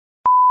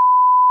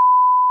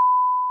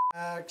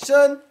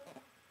Action!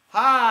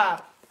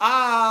 Hi,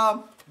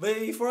 I'm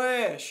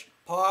B.Fresh,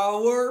 part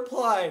of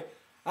Wordplay. Hey,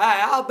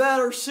 I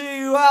better see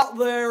you out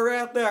there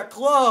at that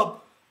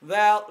club,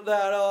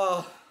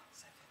 that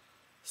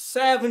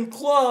 7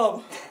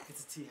 Club.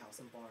 It's a tea house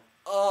and bar.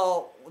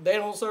 Oh, they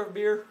don't serve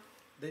beer?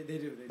 They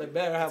do. They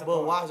better have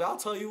Budweiser. I'll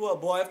tell you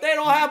what, boy. If they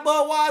don't have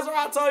Budweiser,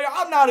 I'll tell you,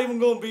 I'm not even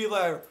going to be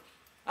there.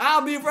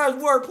 I'll be fresh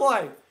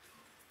Wordplay.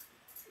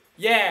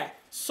 Yeah,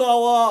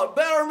 so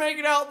better make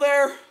it out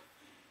there,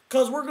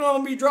 because we're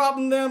going to be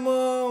dropping them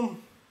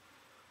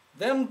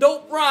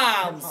dope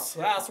rhymes.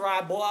 That's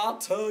right, boy. I'll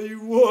tell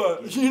you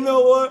what. You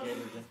know what?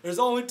 There's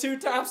only 2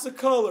 types of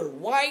color,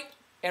 white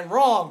and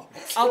wrong.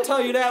 I'll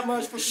tell you that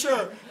much for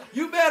sure.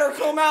 You better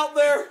come out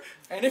there,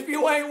 and if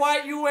you ain't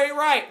white, you ain't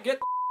right. Get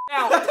the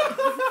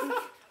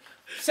out.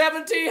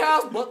 17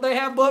 house, but they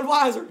have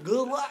Budweiser.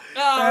 Good luck.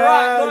 All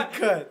right,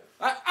 cut.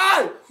 All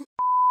right.